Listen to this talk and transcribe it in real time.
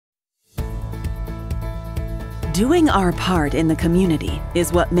Doing our part in the community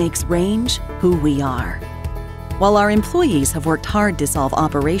is what makes Range who we are. While our employees have worked hard to solve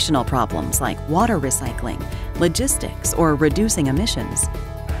operational problems like water recycling, logistics, or reducing emissions,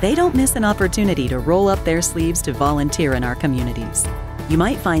 they don't miss an opportunity to roll up their sleeves to volunteer in our communities. You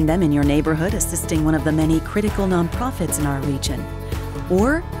might find them in your neighborhood assisting one of the many critical nonprofits in our region,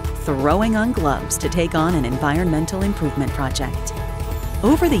 or throwing on gloves to take on an environmental improvement project.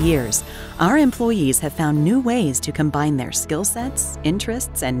 Over the years, our employees have found new ways to combine their skill sets,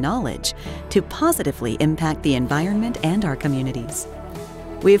 interests, and knowledge to positively impact the environment and our communities.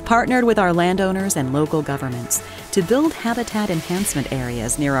 We've partnered with our landowners and local governments to build habitat enhancement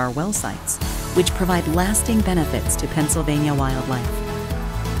areas near our well sites, which provide lasting benefits to Pennsylvania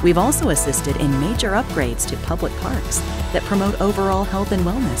wildlife. We've also assisted in major upgrades to public parks that promote overall health and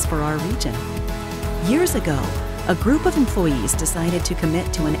wellness for our region. Years ago, a group of employees decided to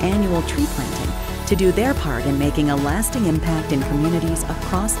commit to an annual tree planting to do their part in making a lasting impact in communities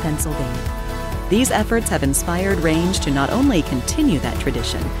across Pennsylvania. These efforts have inspired Range to not only continue that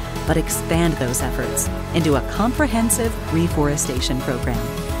tradition, but expand those efforts into a comprehensive reforestation program,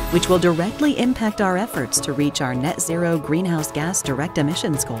 which will directly impact our efforts to reach our net zero greenhouse gas direct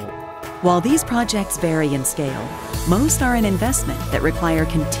emissions goal. While these projects vary in scale, most are an investment that require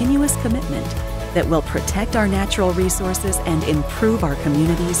continuous commitment that will protect our natural resources and improve our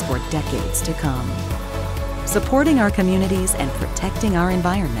communities for decades to come. Supporting our communities and protecting our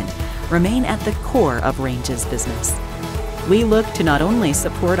environment remain at the core of Range's business. We look to not only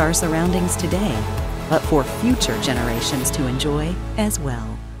support our surroundings today, but for future generations to enjoy as well.